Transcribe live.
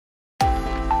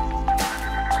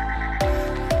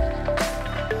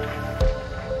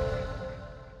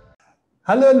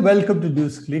Hello and welcome to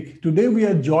Newsclick. Today we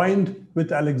are joined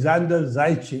with Alexander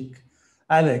Zaitchik,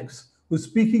 Alex, who's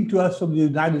speaking to us from the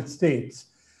United States.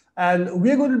 And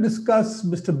we're going to discuss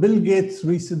Mr. Bill Gates'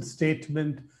 recent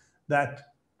statement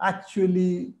that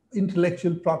actually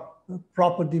intellectual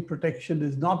property protection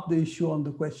is not the issue on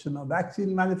the question of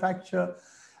vaccine manufacture.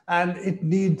 And it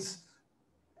needs,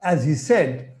 as he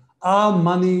said, our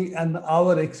money and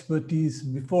our expertise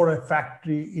before a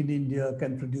factory in India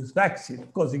can produce vaccine.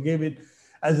 Of course, he gave it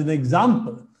as an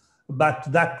example, but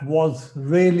that was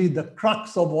really the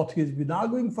crux of what he's been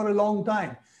arguing for a long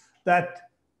time, that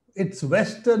it's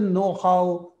Western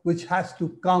know-how which has to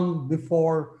come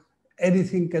before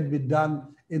anything can be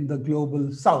done in the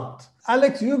global South.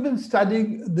 Alex, you've been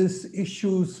studying these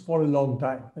issues for a long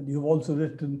time, and you've also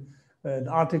written an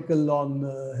article on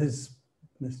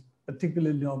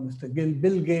particularly on Mr.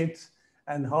 Bill Gates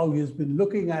and how he's been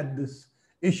looking at these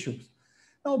issues.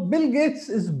 Now, Bill Gates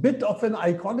is a bit of an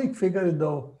iconic figure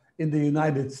in the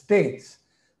United States.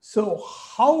 So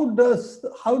how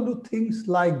do things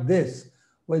like this,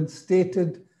 when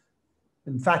stated,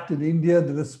 in fact, in India,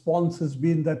 the response has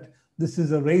been that this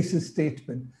is a racist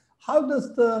statement. How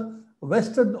does the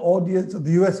Western audience or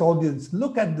the US audience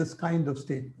look at this kind of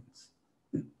statements?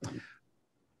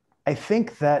 I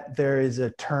think that there is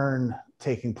a turn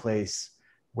taking place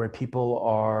where people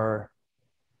are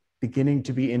beginning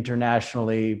to be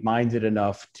internationally minded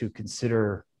enough to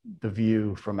consider the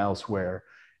view from elsewhere.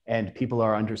 And people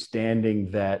are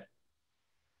understanding that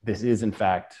this is, in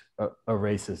fact, a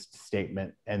racist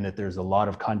statement, and that there's a lot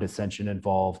of condescension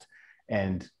involved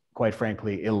and, quite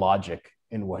frankly, illogic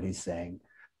in what he's saying.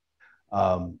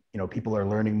 People are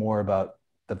learning more about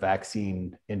the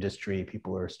vaccine industry.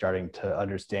 People are starting to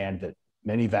understand that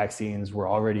many vaccines were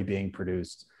already being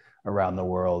produced around the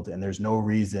world, and there's no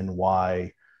reason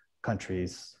why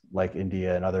countries like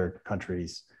India and other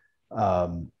countries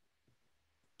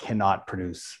cannot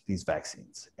produce these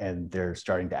vaccines. And they're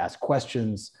starting to ask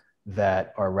questions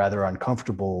that are rather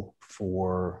uncomfortable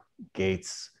for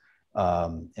Gates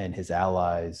and his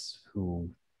allies,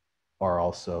 who are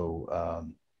also,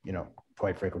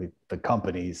 quite frankly, the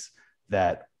companies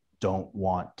that don't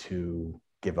want to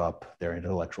give up their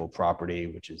intellectual property,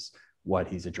 which is what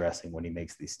he's addressing when he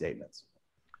makes these statements.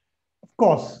 Of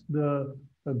course, the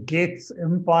Gates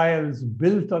empire is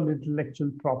built on intellectual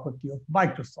property of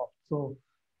Microsoft. So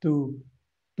to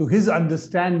his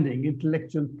understanding,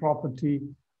 intellectual property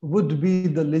would be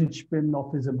the linchpin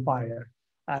of his empire.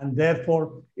 And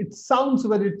therefore, it sounds,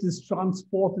 when it is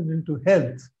transported into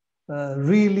health,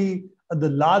 really the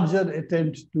larger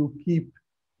attempt to keep,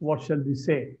 what shall we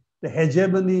say, the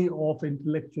hegemony of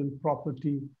intellectual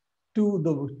property to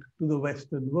the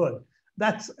Western world.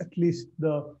 That's at least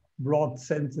the broad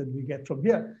sense that we get from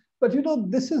here. But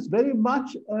this is very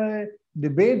much a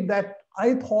debate that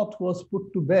I thought was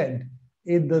put to bed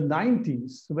in the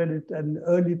 90s and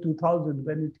early 2000s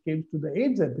when it came to the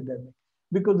AIDS epidemic,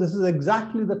 because this is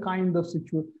exactly the kind of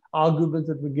arguments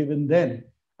that were given then.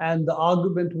 And the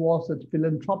argument was that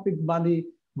philanthropic money,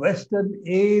 Western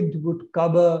aid would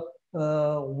cover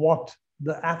what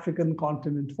the African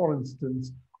continent, for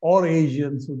instance, or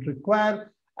Asians would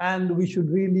require. And we should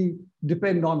really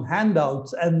depend on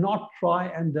handouts and not try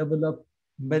and develop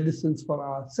medicines for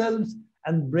ourselves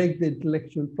and break the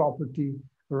intellectual property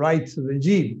rights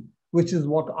regime, which is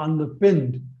what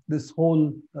underpinned this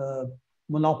whole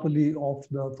monopoly of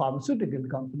the pharmaceutical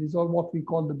companies, or what we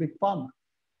call the Big Pharma.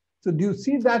 So do you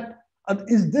see that?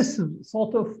 Does this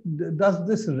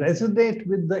resonate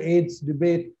with the AIDS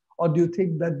debate, or do you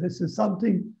think that this is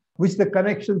something which the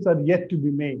connections are yet to be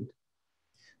made?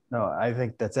 No, I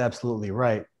think that's absolutely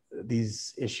right.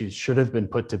 These issues should have been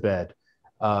put to bed.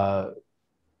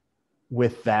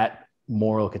 With that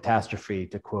moral catastrophe,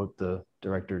 to quote the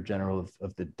Director General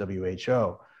of the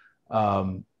WHO,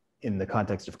 in the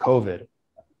context of COVID,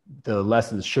 the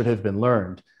lessons should have been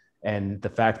learned. And the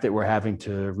fact that we're having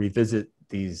to revisit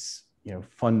these,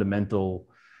 fundamental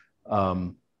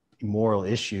moral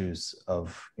issues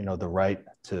of, the right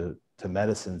to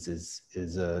medicines is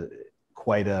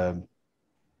quite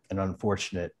an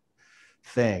unfortunate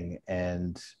thing.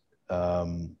 And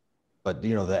but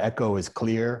the echo is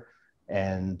clear,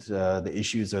 and the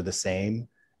issues are the same.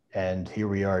 And here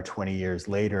we are 20 years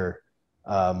later,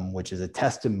 which is a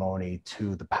testimony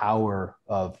to the power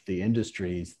of the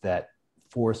industries that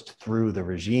forced through the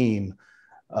regime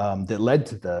that led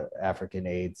to the African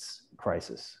AIDS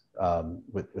crisis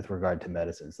with regard to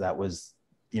medicines. That was,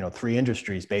 three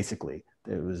industries, basically.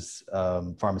 It was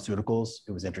pharmaceuticals,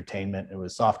 it was entertainment, it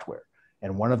was software.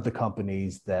 And one of the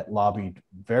companies that lobbied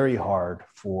very hard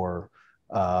for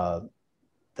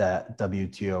that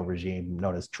WTO regime,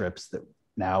 known as TRIPS, that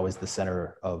now is the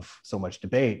center of so much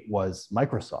debate was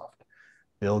Microsoft.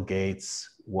 Bill Gates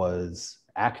was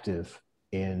active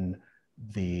in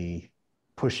the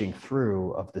pushing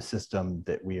through of the system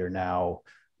that we are now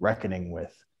reckoning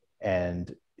with.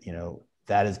 And,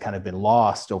 that has kind of been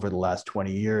lost over the last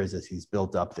 20 years as he's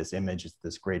built up this image as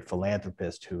this great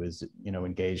philanthropist who is,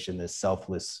 engaged in this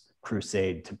selfless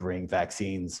crusade to bring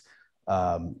vaccines,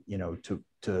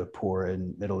 to poor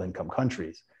and middle income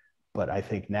countries. But I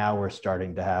think now we're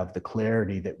starting to have the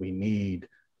clarity that we need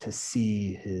to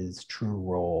see his true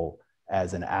role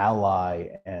as an ally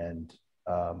and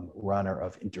runner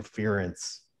of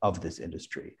interference of this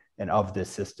industry and of this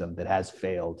system that has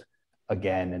failed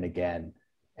again and again.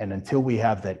 And until we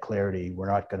have that clarity, we're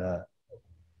not going to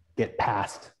get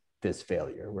past this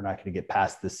failure. We're not going to get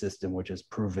past the system, which has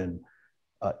proven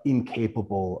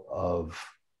incapable of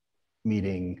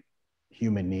meeting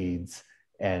human needs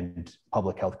and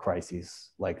public health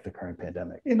crises like the current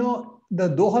pandemic. The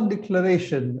Doha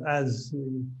Declaration, as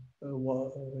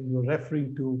you're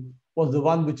referring to, was the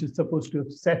one which is supposed to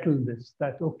have settled this,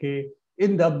 that, okay,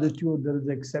 in WTO, there is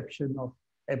an exception of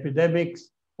epidemics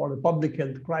or a public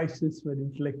health crisis where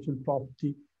intellectual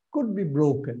property could be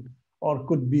broken or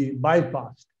could be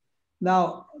bypassed.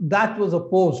 Now, that was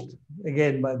opposed,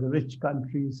 again, by the rich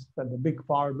countries and the Big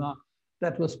Pharma.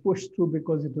 That was pushed through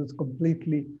because it was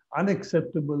completely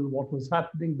unacceptable what was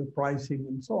happening, the pricing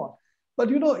and so on.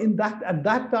 But, at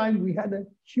that time, we had a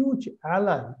huge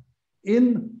ally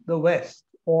in the West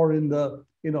or in the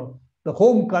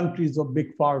home countries of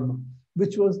Big Pharma,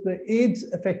 which was the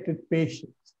AIDS-affected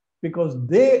patients, because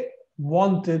they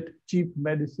wanted cheap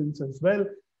medicines as well,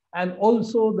 and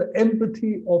also the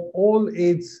empathy of all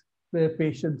AIDS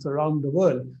patients around the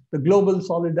world. The global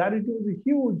solidarity was a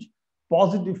huge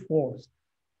positive force.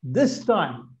 This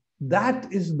time,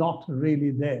 that is not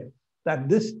really there. That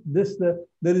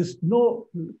there is no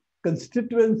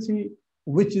constituency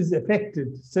which is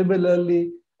affected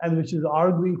similarly and which is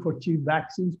arguing for cheap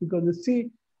vaccines, because they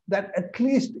see that at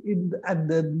least at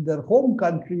their home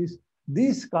countries,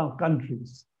 these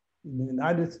countries, in the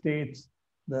United States,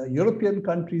 the European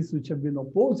countries which have been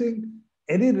opposing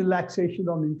any relaxation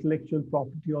on intellectual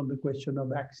property on the question of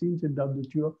vaccines in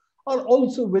WTO, are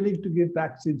also willing to give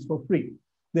vaccines for free.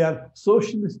 They are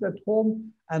socialist at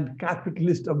home and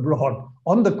capitalist abroad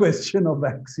on the question of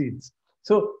vaccines.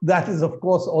 So that is, of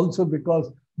course, also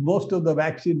because most of the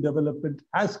vaccine development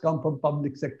has come from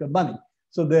public sector money.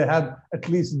 So they have at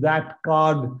least that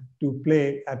card to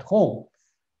play at home.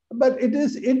 But it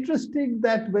is interesting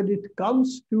that when it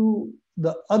comes to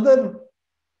the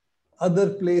other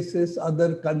places,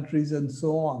 other countries, and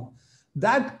so on,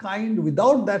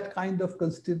 without that kind of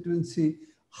constituency,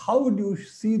 how do you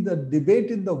see the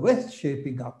debate in the West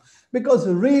shaping up? Because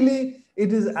really,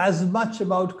 it is as much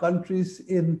about countries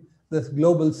in the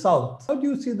global South. How do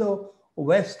you see the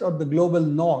West or the global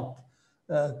North,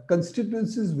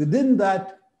 constituencies within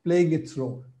that playing its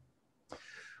role?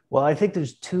 Well, I think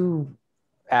there's two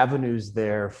avenues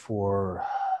there for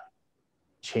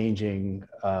changing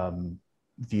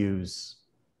views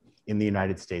in the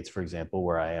United States, for example,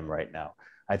 where I am right now.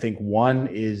 I think one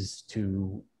is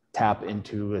to tap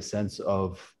into a sense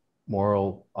of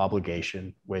moral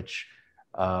obligation, which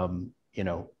can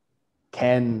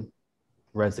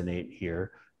resonate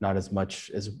here, not as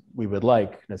much as we would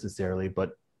like necessarily,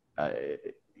 but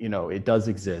it does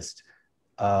exist.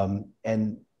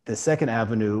 And the second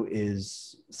avenue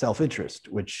is self-interest,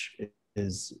 which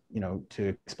is,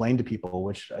 to explain to people,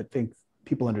 which I think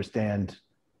people understand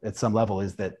at some level,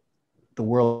 is that the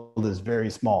world is very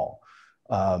small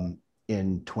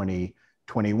in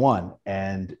 2021.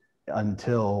 And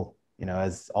until,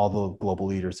 as all the global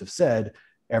leaders have said,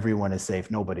 everyone is safe,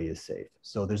 nobody is safe.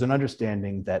 So there's an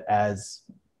understanding that as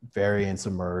variants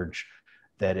emerge,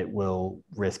 that it will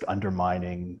risk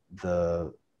undermining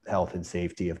the health and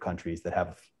safety of countries that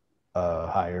have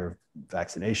higher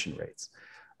vaccination rates.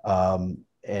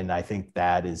 And I think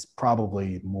that is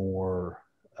probably more,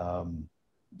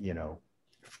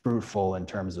 fruitful in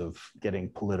terms of getting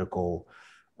political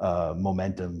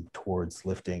momentum towards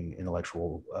lifting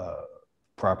intellectual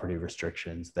property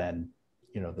restrictions than,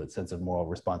 the sense of moral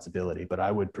responsibility. But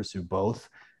I would pursue both.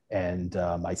 And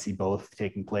I see both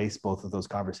taking place. Both of those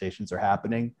conversations are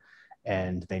happening,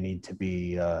 and they need to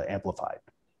be amplified.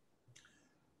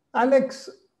 Alex,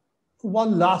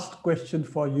 one last question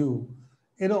for you.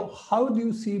 How do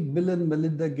you see Bill and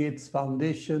Melinda Gates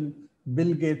Foundation,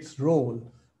 Bill Gates'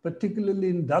 role, particularly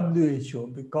in WHO?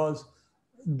 Because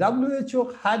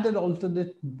WHO had an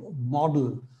alternate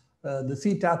model the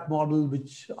CTAP model,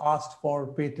 which asked for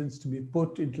patents to be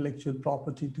put, intellectual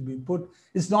property to be put.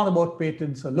 It's not about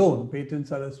patents alone.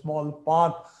 Patents are a small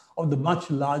part of the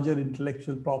much larger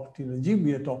intellectual property regime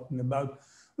we are talking about,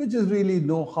 which is really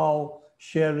know-how,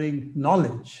 sharing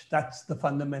knowledge. That's the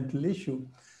fundamental issue.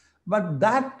 But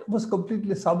that was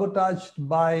completely sabotaged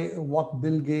by what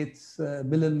Bill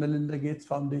and Melinda Gates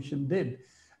Foundation did.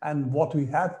 And what we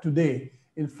have today,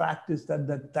 in fact, is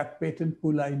that patent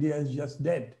pool idea is just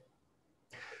dead.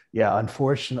 Yeah,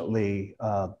 unfortunately,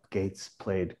 Gates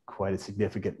played quite a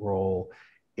significant role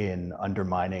in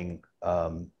undermining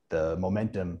the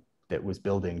momentum that was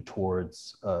building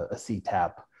towards a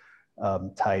CTAP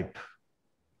type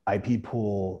IP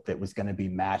pool that was going to be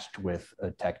matched with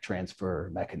a tech transfer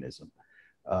mechanism.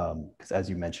 Because as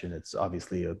you mentioned, it's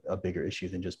obviously a bigger issue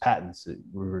than just patents.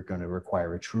 We were going to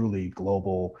require a truly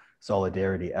global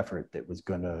solidarity effort that was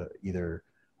going to either,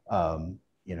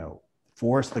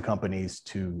 force the companies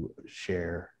to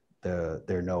share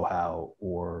their know-how,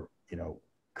 or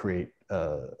create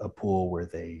a pool where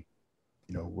they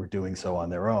were doing so on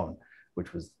their own,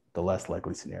 which was the less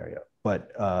likely scenario.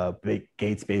 But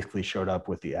Gates basically showed up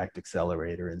with the ACT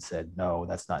Accelerator and said, no,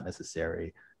 that's not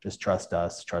necessary. Just trust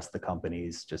us, trust the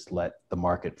companies, just let the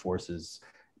market forces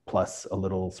plus a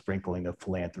little sprinkling of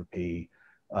philanthropy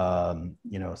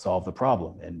solve the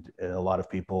problem. And a lot of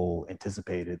people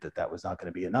anticipated that was not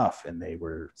going to be enough. And they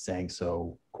were saying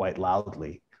so quite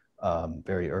loudly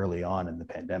very early on in the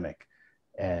pandemic.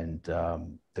 And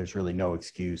there's really no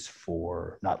excuse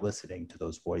for not listening to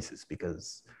those voices,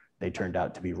 because they turned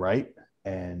out to be right.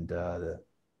 And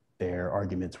their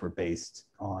arguments were based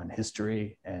on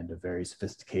history and a very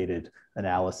sophisticated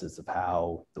analysis of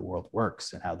how the world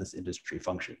works and how this industry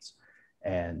functions.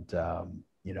 And,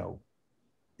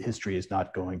 history is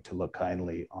not going to look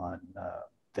kindly on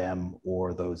them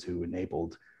or those who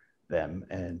enabled them.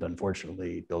 And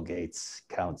unfortunately, Bill Gates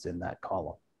counts in that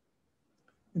column.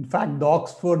 In fact, the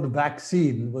Oxford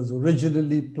vaccine was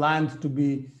originally planned to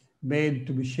be made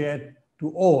to be shared to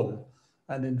all.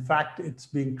 And in fact, it's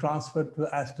being transferred to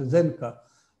AstraZeneca.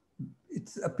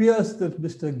 It appears that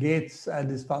Mr. Gates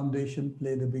and his foundation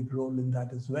played a big role in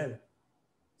that as well.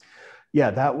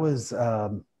 Yeah, that was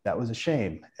a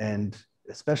shame. And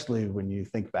especially when you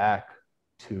think back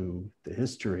to the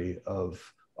history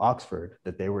of Oxford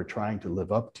that they were trying to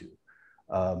live up to.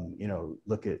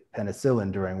 Look at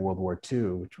penicillin during World War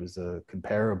II, which was a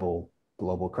comparable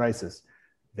global crisis.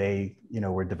 They,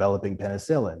 were developing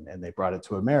penicillin and they brought it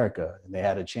to America, and they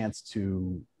had a chance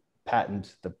to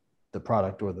patent the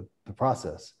product or the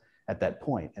process at that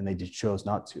point, and they just chose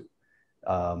not to.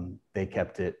 They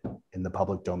kept it in the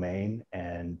public domain,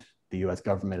 and the US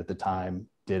government at the time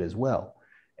did as well.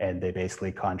 And they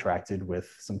basically contracted with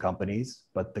some companies,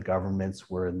 but the governments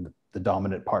were the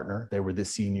dominant partner. They were the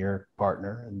senior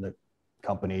partner, and the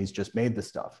companies just made the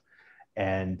stuff.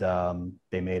 And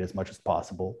they made as much as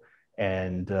possible.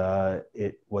 And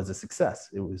it was a success.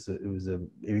 It was an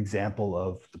example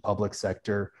of the public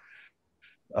sector,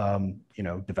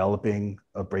 developing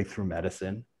a breakthrough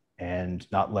medicine and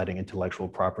not letting intellectual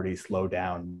property slow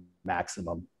down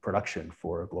maximum production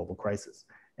for a global crisis.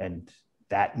 And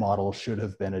that model should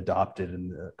have been adopted in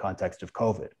the context of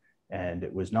COVID, and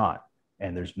it was not.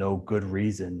 And there's no good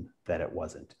reason that it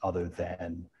wasn't, other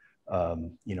than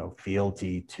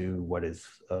fealty to what is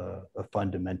a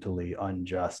fundamentally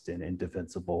unjust and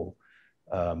indefensible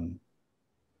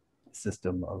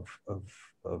system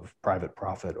of private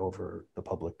profit over the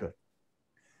public good.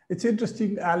 It's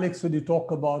interesting, Alex, when you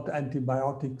talk about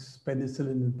antibiotics,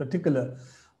 penicillin in particular,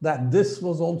 that this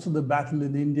was also the battle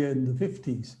in India in the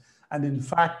 50s. And in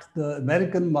fact, the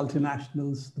American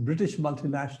multinationals, the British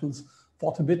multinationals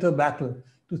fought a bitter battle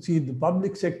to see the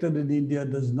public sector in India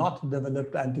does not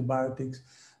develop antibiotics,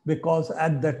 because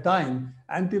at that time,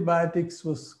 antibiotics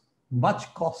was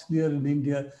much costlier in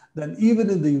India than even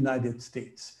in the United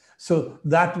States. So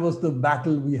that was the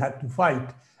battle we had to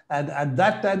fight. And at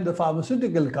that time, the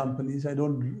pharmaceutical companies, I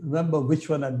don't remember which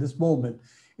one at this moment,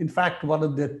 in fact, one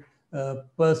of the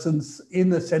persons in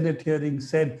the Senate hearing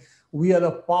said, we are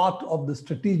a part of the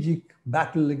strategic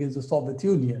battle against the Soviet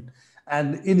Union.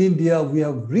 And in India, we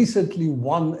have recently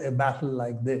won a battle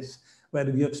like this, where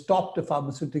we have stopped a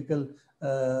pharmaceutical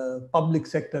public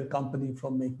sector company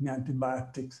from making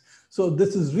antibiotics. So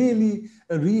this is really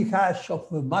a rehash of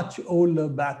a much older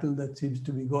battle that seems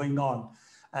to be going on.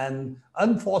 And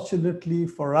unfortunately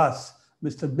for us,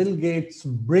 Mr. Bill Gates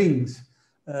brings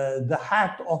the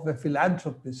hat of a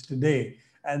philanthropist today,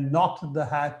 and not the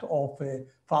hat of a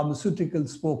pharmaceutical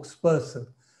spokesperson.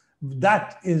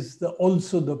 That is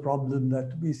also the problem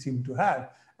that we seem to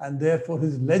have, and therefore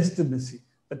his legitimacy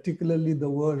particularly the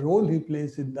role he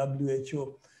plays in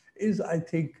WHO, is, I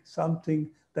think, something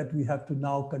that we have to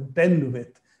now contend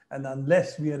with. And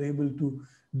unless we are able to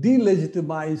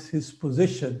delegitimize his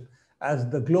position as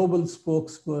the global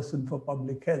spokesperson for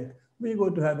public health, we're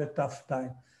going to have a tough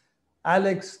time.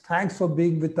 Alex, thanks for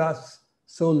being with us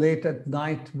so late at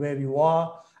night where you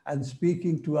are and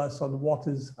speaking to us on what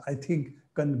is, I think,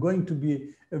 going to be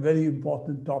a very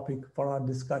important topic for our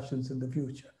discussions in the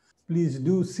future. Please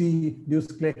do see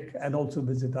Newsclick and also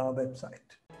visit our website.